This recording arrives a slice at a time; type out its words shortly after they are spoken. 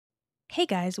Hey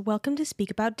guys, welcome to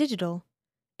Speak About Digital.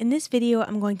 In this video,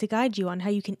 I'm going to guide you on how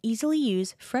you can easily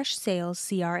use FreshSales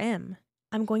CRM.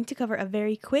 I'm going to cover a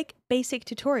very quick, basic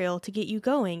tutorial to get you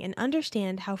going and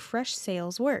understand how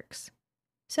FreshSales works.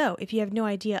 So, if you have no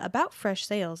idea about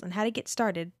FreshSales and how to get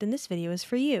started, then this video is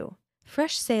for you.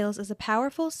 FreshSales is a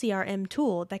powerful CRM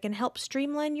tool that can help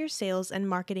streamline your sales and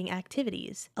marketing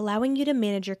activities, allowing you to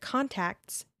manage your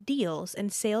contacts, deals,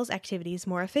 and sales activities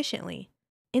more efficiently.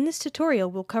 In this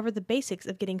tutorial, we'll cover the basics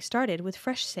of getting started with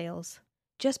FreshSales.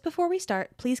 Just before we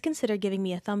start, please consider giving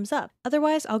me a thumbs up.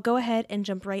 Otherwise, I'll go ahead and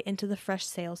jump right into the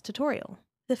FreshSales tutorial.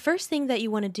 The first thing that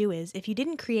you want to do is, if you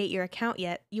didn't create your account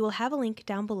yet, you will have a link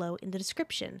down below in the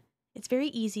description. It's very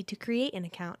easy to create an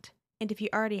account. And if you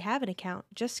already have an account,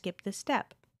 just skip this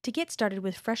step. To get started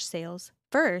with FreshSales,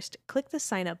 first, click the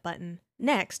Sign Up button.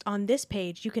 Next, on this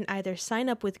page, you can either sign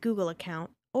up with Google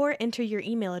account or enter your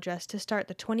email address to start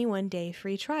the 21-day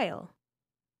free trial.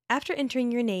 After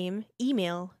entering your name,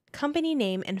 email, company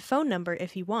name, and phone number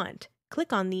if you want,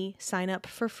 click on the Sign Up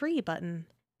for Free button.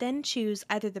 Then choose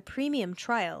either the Premium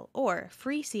Trial or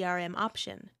Free CRM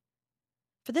option.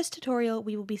 For this tutorial,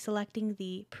 we will be selecting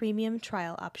the Premium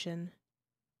Trial option.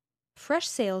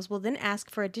 FreshSales will then ask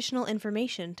for additional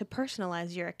information to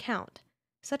personalize your account,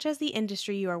 such as the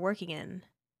industry you are working in.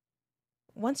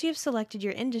 Once you have selected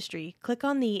your industry, click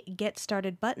on the Get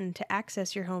Started button to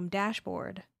access your home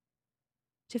dashboard.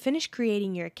 To finish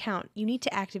creating your account, you need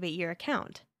to activate your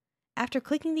account. After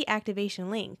clicking the activation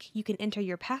link, you can enter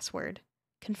your password,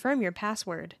 confirm your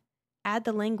password, add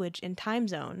the language and time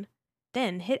zone,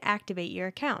 then hit Activate your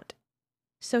account.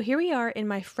 So here we are in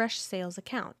my FreshSales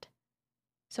account.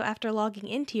 So after logging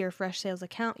into your FreshSales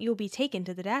account, you'll be taken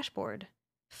to the dashboard.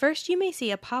 First, you may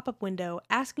see a pop-up window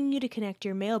asking you to connect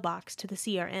your mailbox to the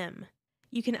CRM.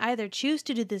 You can either choose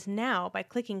to do this now by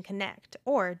clicking Connect,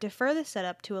 or defer the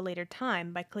setup to a later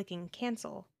time by clicking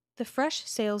Cancel. The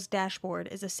FreshSales dashboard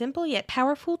is a simple yet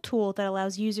powerful tool that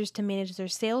allows users to manage their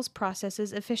sales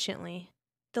processes efficiently.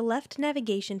 The left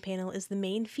navigation panel is the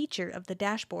main feature of the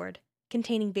dashboard,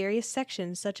 containing various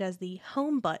sections such as the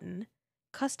Home button,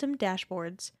 Custom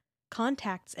Dashboards,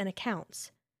 Contacts and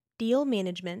Accounts, Deal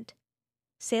Management,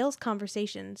 Sales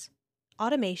Conversations,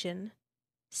 Automation,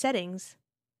 Settings,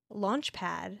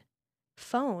 Launchpad,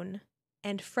 Phone,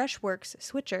 and FreshWorks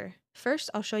Switcher. First,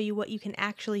 I'll show you what you can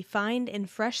actually find in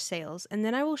FreshSales, and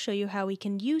then I will show you how we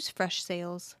can use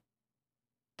FreshSales.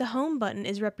 The Home button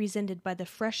is represented by the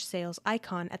FreshSales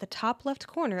icon at the top left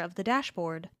corner of the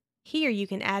dashboard. Here you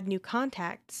can add new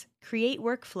contacts, create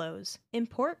workflows,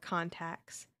 import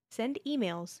contacts, send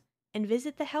emails, and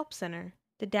visit the Help Center.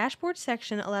 The Dashboard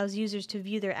section allows users to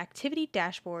view their Activity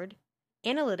Dashboard,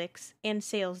 Analytics, and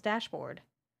Sales Dashboard.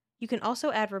 You can also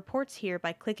add reports here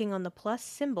by clicking on the plus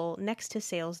symbol next to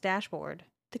Sales Dashboard.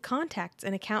 The Contacts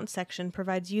and Accounts section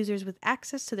provides users with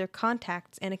access to their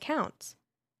contacts and accounts.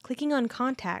 Clicking on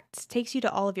Contacts takes you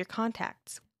to all of your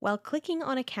contacts, while clicking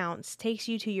on Accounts takes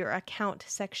you to your Account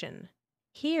section.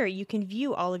 Here you can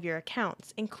view all of your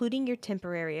accounts, including your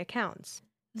temporary accounts.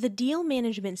 The Deal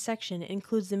Management section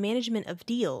includes the management of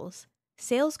deals,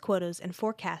 sales quotas and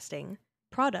forecasting,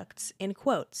 products, and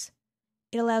quotes.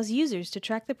 It allows users to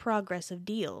track the progress of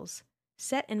deals,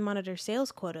 set and monitor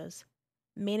sales quotas,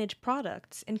 manage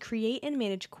products, and create and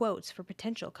manage quotes for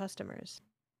potential customers.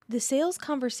 The Sales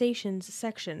Conversations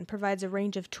section provides a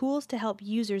range of tools to help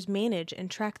users manage and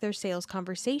track their sales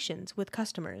conversations with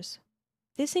customers.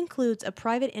 This includes a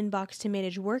private inbox to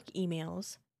manage work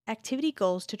emails, activity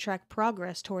goals to track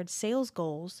progress towards sales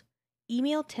goals,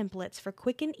 email templates for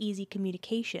quick and easy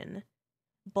communication,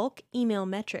 bulk email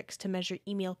metrics to measure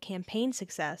email campaign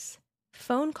success,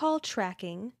 phone call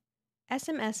tracking,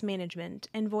 SMS management,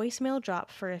 and voicemail drop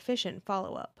for efficient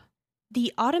follow-up.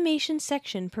 The Automation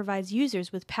section provides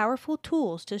users with powerful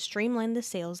tools to streamline the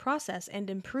sales process and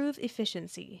improve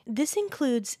efficiency. This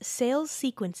includes sales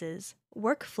sequences,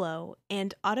 workflow,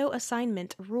 and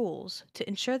auto-assignment rules to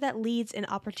ensure that leads and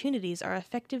opportunities are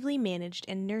effectively managed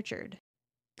and nurtured.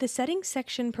 The Settings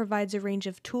section provides a range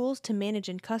of tools to manage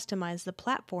and customize the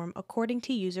platform according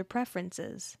to user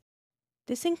preferences.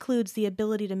 This includes the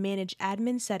ability to manage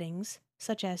admin settings,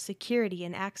 such as security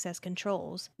and access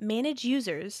controls, manage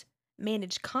users,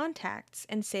 manage contacts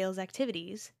and sales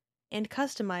activities, and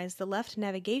customize the left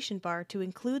navigation bar to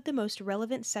include the most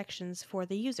relevant sections for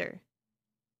the user.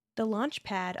 The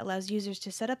Launchpad allows users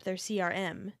to set up their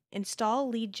CRM, install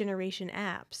lead generation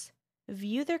apps,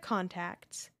 view their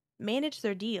contacts, manage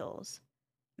their deals,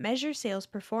 measure sales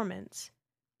performance,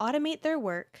 automate their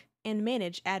work, and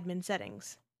manage admin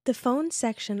settings. The Phone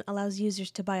section allows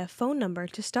users to buy a phone number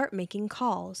to start making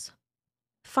calls.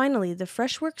 Finally, the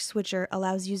FreshWorks Switcher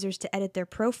allows users to edit their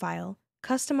profile,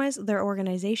 customize their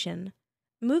organization,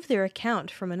 move their account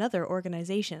from another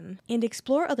organization, and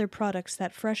explore other products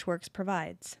that Freshworks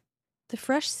provides. The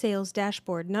Fresh Sales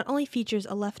dashboard not only features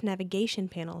a left navigation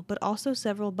panel, but also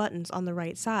several buttons on the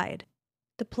right side.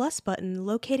 The plus button,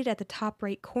 located at the top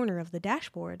right corner of the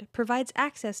dashboard, provides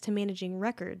access to managing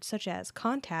records such as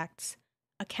contacts,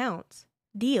 accounts,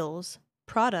 deals,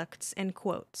 products, and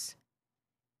quotes.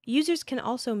 Users can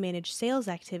also manage sales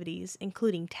activities,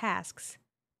 including tasks,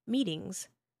 meetings,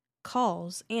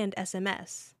 calls, and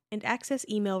SMS, and access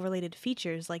email-related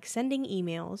features like sending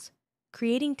emails,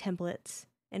 creating templates,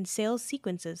 and sales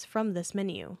sequences from this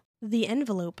menu. The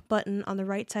envelope button on the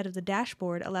right side of the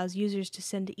dashboard allows users to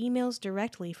send emails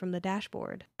directly from the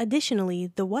dashboard.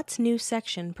 Additionally, the What's New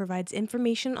section provides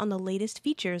information on the latest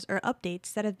features or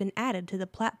updates that have been added to the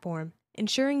platform,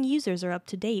 ensuring users are up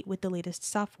to date with the latest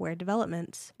software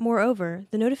developments. Moreover,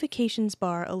 the notifications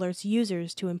bar alerts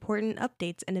users to important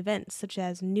updates and events such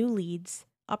as new leads,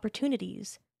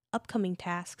 opportunities, upcoming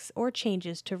tasks, or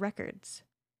changes to records.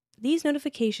 These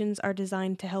notifications are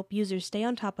designed to help users stay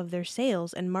on top of their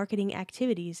sales and marketing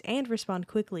activities and respond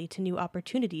quickly to new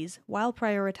opportunities while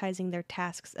prioritizing their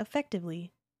tasks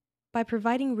effectively. By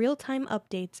providing real-time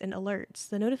updates and alerts,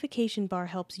 the notification bar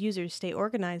helps users stay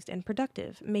organized and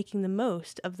productive, making the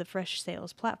most of the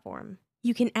FreshSales platform.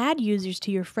 You can add users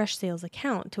to your FreshSales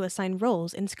account to assign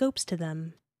roles and scopes to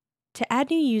them. To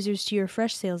add new users to your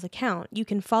FreshSales account, you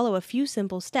can follow a few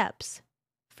simple steps.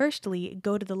 Firstly,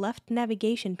 go to the left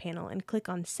navigation panel and click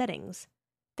on Settings.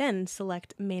 Then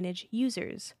select Manage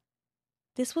Users.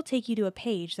 This will take you to a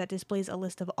page that displays a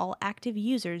list of all active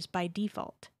users by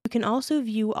default. You can also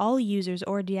view all users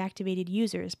or deactivated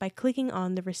users by clicking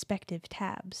on the respective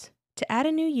tabs. To add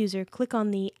a new user, click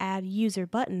on the Add User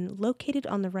button located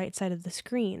on the right side of the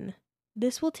screen.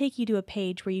 This will take you to a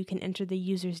page where you can enter the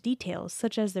user's details,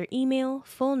 such as their email,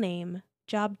 full name,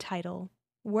 job title,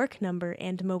 work number,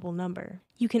 and mobile number.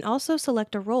 You can also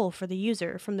select a role for the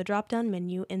user from the drop-down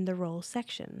menu in the Roles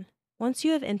section. Once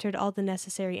you have entered all the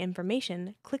necessary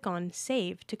information, click on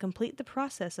Save to complete the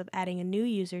process of adding a new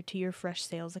user to your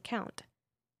FreshSales account.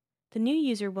 The new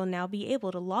user will now be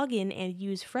able to log in and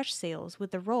use FreshSales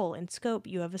with the role and scope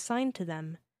you have assigned to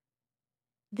them.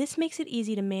 This makes it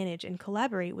easy to manage and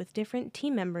collaborate with different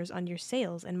team members on your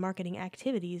sales and marketing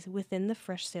activities within the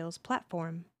FreshSales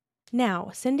platform.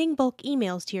 Now, sending bulk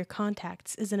emails to your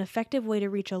contacts is an effective way to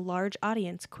reach a large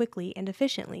audience quickly and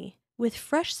efficiently. With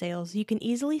FreshSales, you can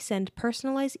easily send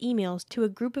personalized emails to a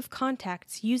group of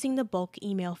contacts using the bulk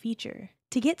email feature.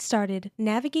 To get started,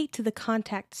 navigate to the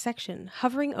Contact section,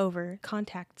 hovering over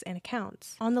Contacts and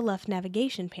Accounts on the left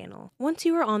navigation panel. Once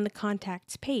you are on the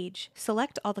Contacts page,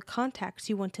 select all the contacts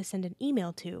you want to send an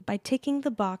email to by ticking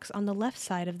the box on the left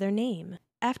side of their name.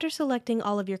 After selecting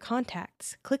all of your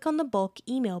contacts, click on the Bulk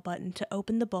Email button to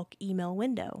open the bulk email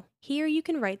window. Here you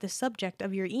can write the subject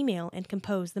of your email and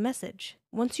compose the message.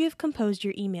 Once you have composed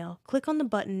your email, click on the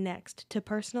button next to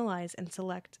personalize and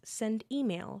select Send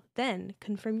Email, then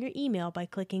confirm your email by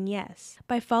clicking Yes.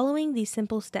 By following these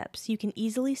simple steps, you can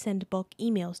easily send bulk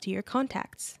emails to your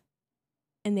contacts.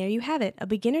 And there you have it, a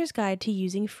beginner's guide to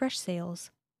using FreshSales.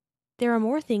 There are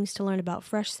more things to learn about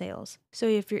FreshSales, so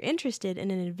if you're interested in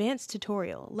an advanced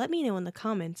tutorial, let me know in the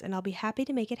comments and I'll be happy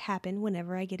to make it happen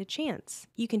whenever I get a chance.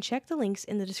 You can check the links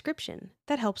in the description.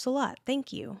 That helps a lot,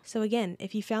 thank you. So again,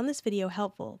 if you found this video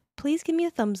helpful, please give me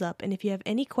a thumbs up, and if you have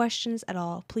any questions at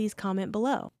all, please comment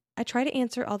below. I try to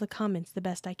answer all the comments the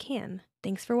best I can.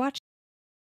 Thanks for watching.